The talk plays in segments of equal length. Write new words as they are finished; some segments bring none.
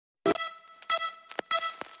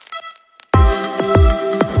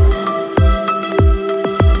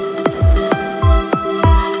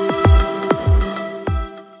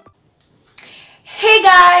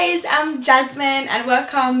I'm Jasmine and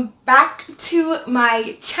welcome back to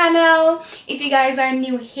my channel. If you guys are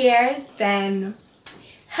new here, then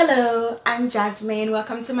hello, I'm Jasmine.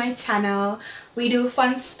 Welcome to my channel. We do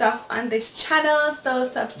fun stuff on this channel, so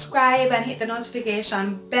subscribe and hit the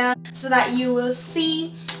notification bell so that you will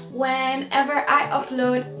see whenever I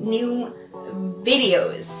upload new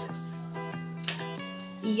videos.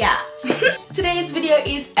 Yeah. Today's video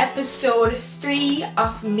is episode 3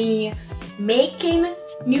 of me making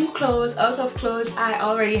new clothes out of clothes I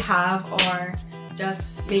already have, or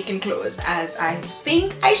just making clothes as I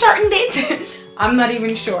think I shortened it. I'm not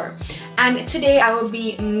even sure. And today I will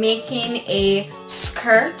be making a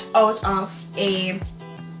skirt out of a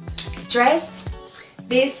dress.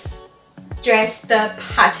 This dress, the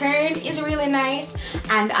pattern is really nice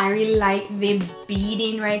and I really like the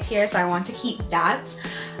beading right here, so I want to keep that.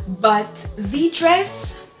 But the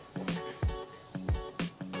dress,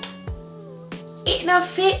 it not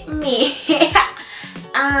fit me.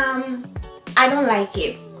 I don't like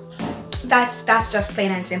it. That's just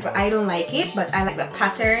plain and simple. I don't like it, but I like the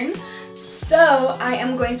pattern, so I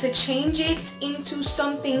am going to change it into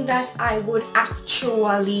something that I would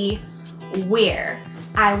actually wear.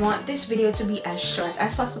 I want this video to be as short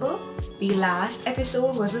as possible. The last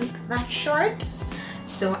episode wasn't that short,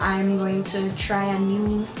 so I'm going to try a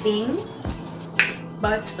new thing.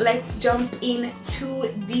 But let's jump into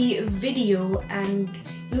the video and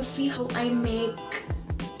you'll see how I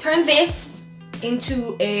turn this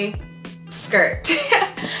into a skirt.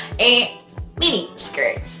 A mini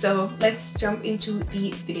skirt. So let's jump into the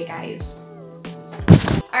video, guys.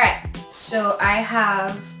 Alright, so I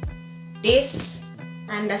have this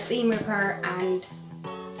and a seam ripper, and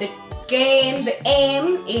the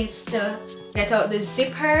aim is to get out the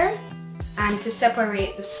zipper and to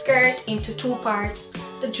separate the skirt into two parts,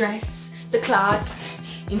 the dress, the cloth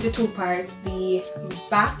into two parts, the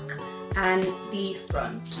back and the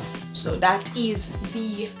front. So that is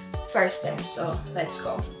the first step, so let's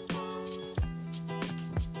go.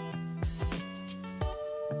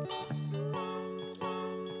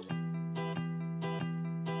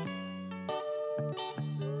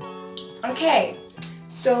 Okay,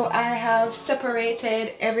 so I have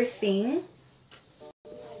separated everything,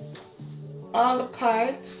 all the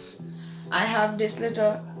parts. I have this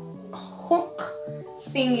little hook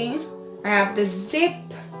thingy, I have the zip,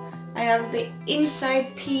 I have the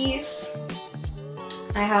inside piece,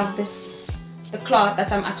 I have the cloth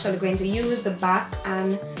that I'm actually going to use, the back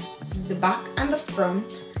and the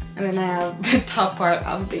front, and then I have the top part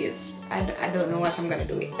of this. I don't know what I'm gonna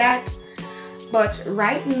do with that. But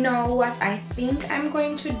right now what I think I'm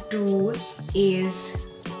going to do is,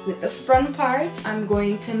 with the front part, I'm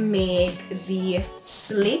going to make the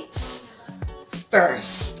slits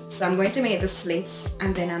first. So I'm going to make the slits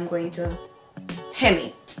and then I'm going to hem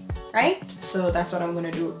it, right? So that's what I'm going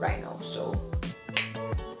to do right now. So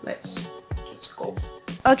let's go.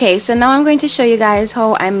 Okay, so now I'm going to show you guys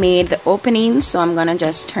how I made the opening. So I'm gonna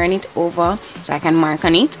just turn it over so I can mark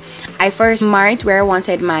on it. I first marked where I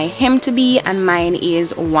wanted my hem to be, and mine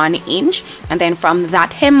is 1 inch, and then from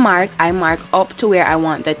that hem mark I mark up to where I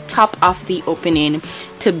want the top of the opening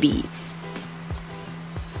to be,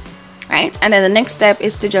 right? And then the next step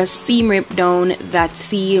is to just seam rip down that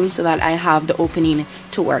seam so that I have the opening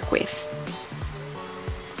to work with.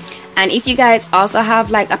 And if you guys also have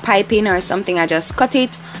like a piping or something, I just cut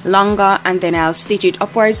it longer and then I'll stitch it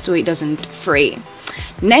upwards so it doesn't fray.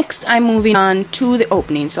 Next, I'm moving on to the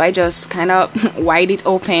opening. So I just kind of wide it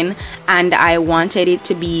open, and I wanted it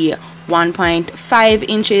to be 1.5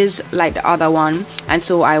 inches like the other one, and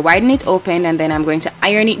so I widen it open and then I'm going to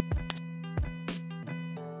iron it.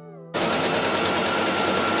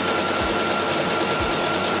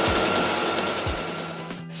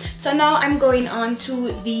 So now I'm going on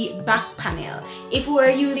to the back panel. If we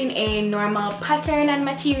were using a normal pattern and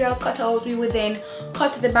material cutout, we would then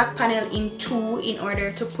cut the back panel in 2 in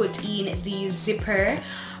order to put in the zipper.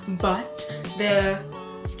 But the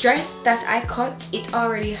dress that I cut, it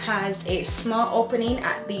already has a small opening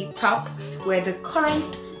at the top where the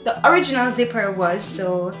original zipper was.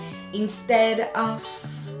 So instead of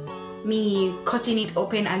me cutting it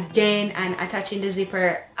open again and attaching the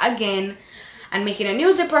zipper again and making a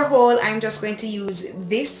new zipper hole, I'm just going to use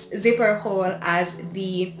this zipper hole as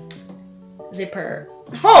the zipper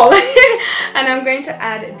hole. And I'm going to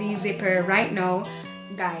add the zipper right now,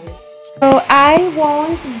 guys. So I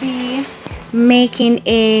won't be making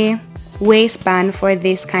a waistband for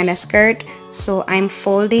this kind of skirt, so I'm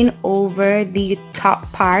folding over the top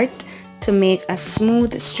part to make a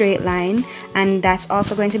smooth straight line, and that's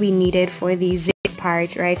also going to be needed for the zip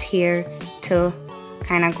part right here to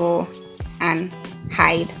kind of go and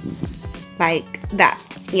hide like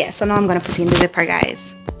that. Yeah, so now I'm gonna put in the zipper,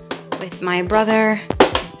 guys, with my brother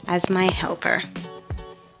as my helper.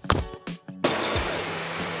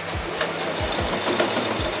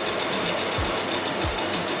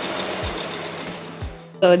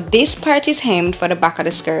 So this part is hemmed for the back of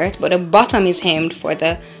the skirt, but the bottom is hemmed for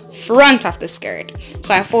the front of the skirt.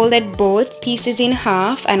 So I folded both pieces in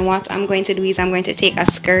half, and what I'm going to do is I'm going to take a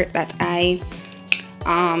skirt that I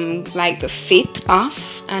like the fit of,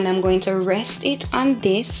 and I'm going to rest it on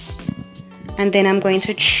this, and then I'm going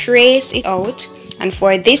to trace it out. And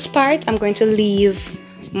for this part, I'm going to leave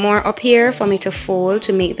more up here for me to fold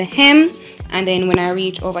to make the hem, and then when I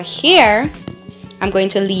reach over here, I'm going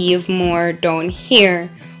to leave more down here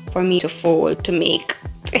for me to fold to make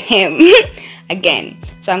the hem again.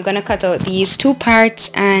 So I'm gonna cut out these two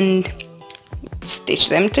parts and stitch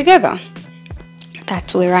them together.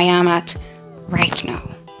 That's where I am at right now.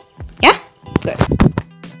 Yeah, good.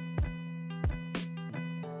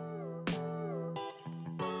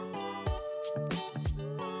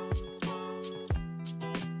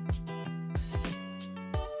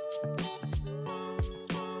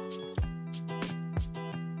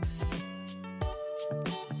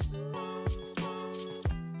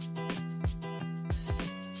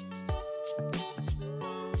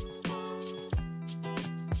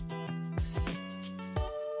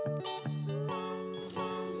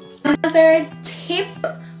 Another tip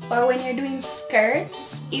for when you're doing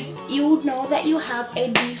skirts, if you know that you have a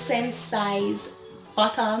decent size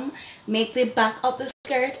bottom, make the back of the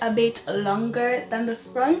skirt a bit longer than the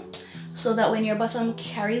front, so that when your bottom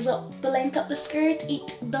carries up the length of the skirt,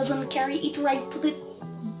 it doesn't carry it right to the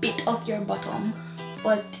bit of your bottom,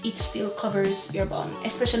 but it still covers your bum,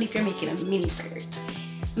 especially if you're making a mini skirt.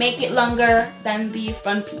 Make it longer than the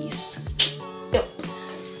front piece. Yep.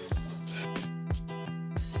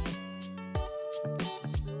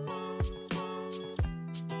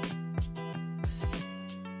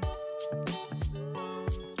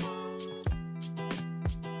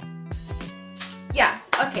 Yeah,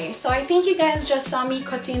 okay, so I think you guys just saw me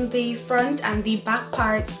cutting the front and the back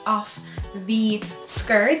parts of the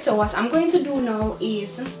skirt. So what I'm going to do now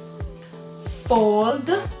is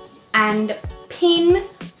fold,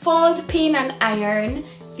 pin and iron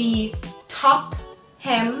the top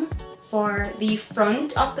hem for the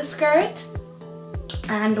front of the skirt,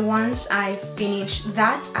 and once I finish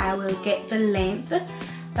that, I will get the length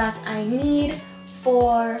that I need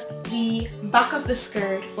for the back of the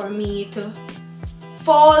skirt for me to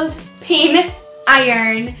fold, pin,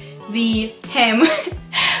 iron the hem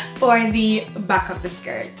for the back of the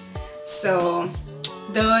skirt. So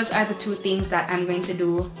those are the two things that I'm going to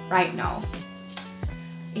do right now.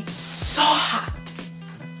 It's so hot.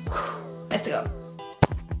 Let's go.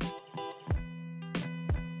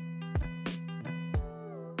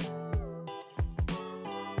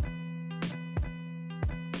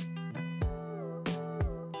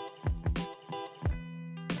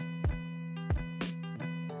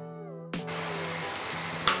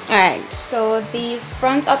 Alright, so the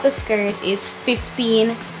front of the skirt is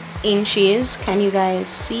 15 inches. Can you guys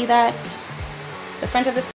see that? The front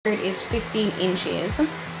of the skirt is 15 inches.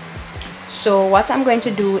 So what I'm going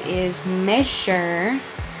to do is measure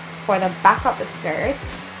for the back of the skirt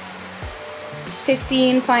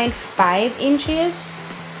 15.5 inches,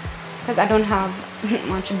 because I don't have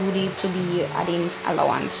much booty to be adding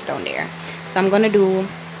allowance down there. So I'm going to do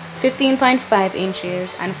 15.5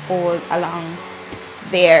 inches and fold along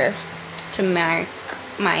there to mark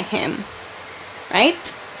my hem,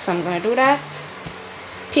 right? So I'm gonna do that,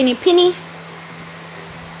 pinny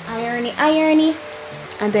irony,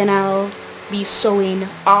 and then I'll be sewing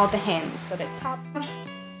all the hems. So the top, I've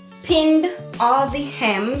pinned all the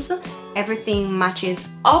hems, everything matches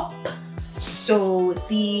up. So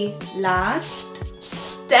the last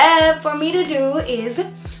step for me to do is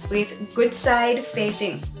with good side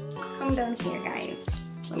facing. Come down here, guys,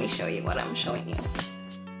 let me show you what I'm showing you.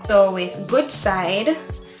 So with good side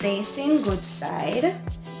facing good side,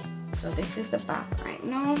 so this is the back right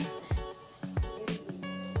now.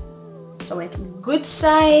 So with good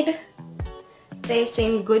side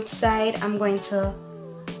facing good side, I'm going to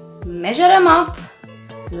measure them up,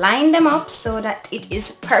 line them up so that it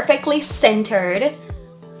is perfectly centered,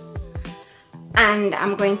 and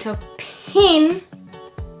I'm going to pin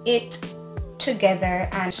it together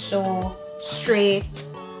and sew straight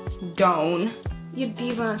down. You didn't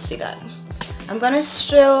even see that. I'm gonna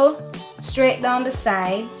sew straight down the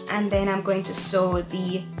sides, and then I'm going to sew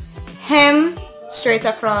the hem straight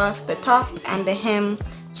across the top and the hem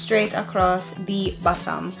straight across the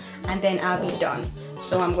bottom, and then I'll be done.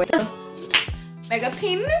 So I'm going to like a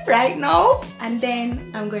pin right now, and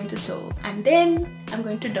then I'm going to sew, and then I'm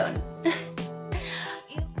going to done.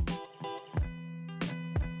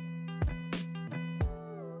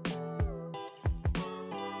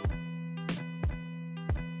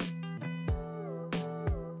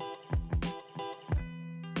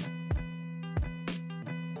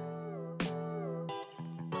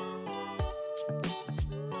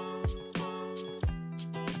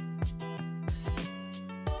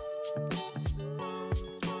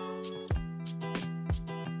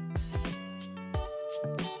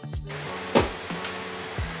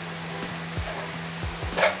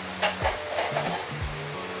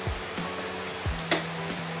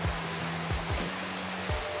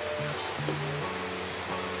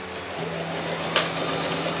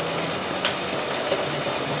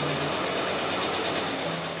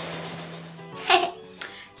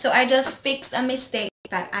 So I just fixed a mistake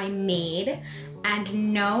that I made,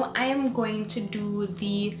 and now I am going to do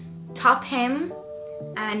the top hem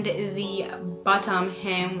and the bottom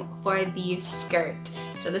hem for the skirt.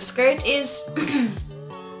 So the skirt is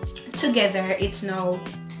together, it's now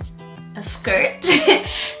a skirt.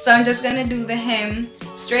 So I'm just gonna do the hem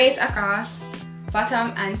straight across,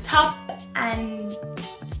 bottom and top, and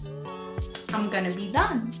I'm gonna be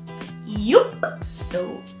done. Yup.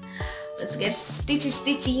 So let's get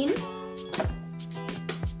stitching.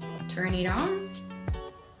 Turn it on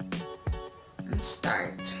and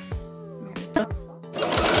start.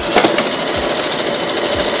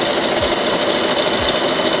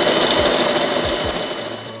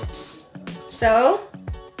 So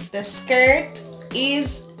the skirt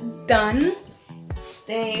is done.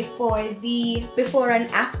 Stay for the before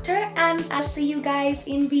and after, and I'll see you guys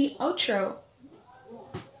in the outro.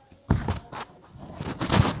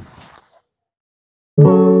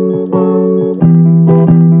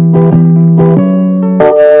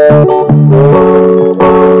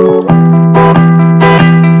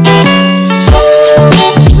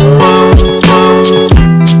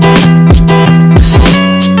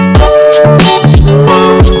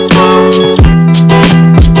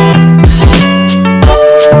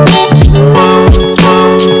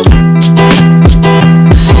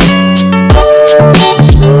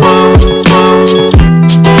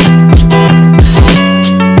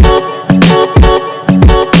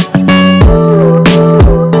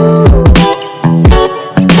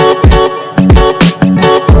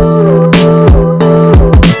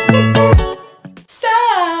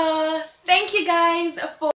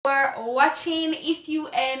 Watching. If you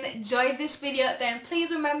enjoyed this video, then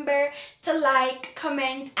please remember to like,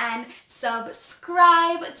 comment and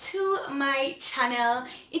subscribe to my channel.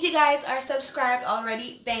 If you guys are subscribed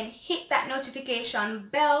already, then hit that notification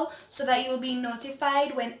bell so that you'll be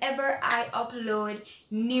notified whenever I upload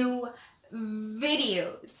new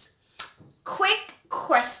videos. Quick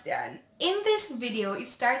question. In this video, it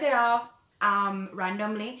started off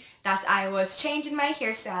randomly that I was changing my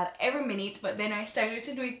hairstyle every minute, but then I started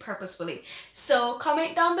to do it purposefully. So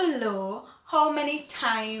comment down below how many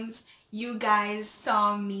times you guys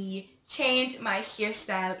saw me change my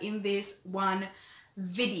hairstyle in this one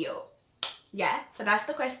video. Yeah, so that's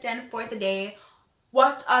the question for today.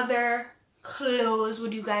 What other clothes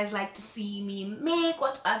would you guys like to see me make?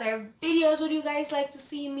 What other videos would you guys like to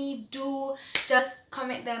see me do? Just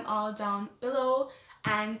comment them all down below,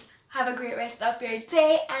 and have a great rest of your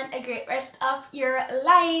day and a great rest of your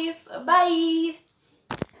life. Bye!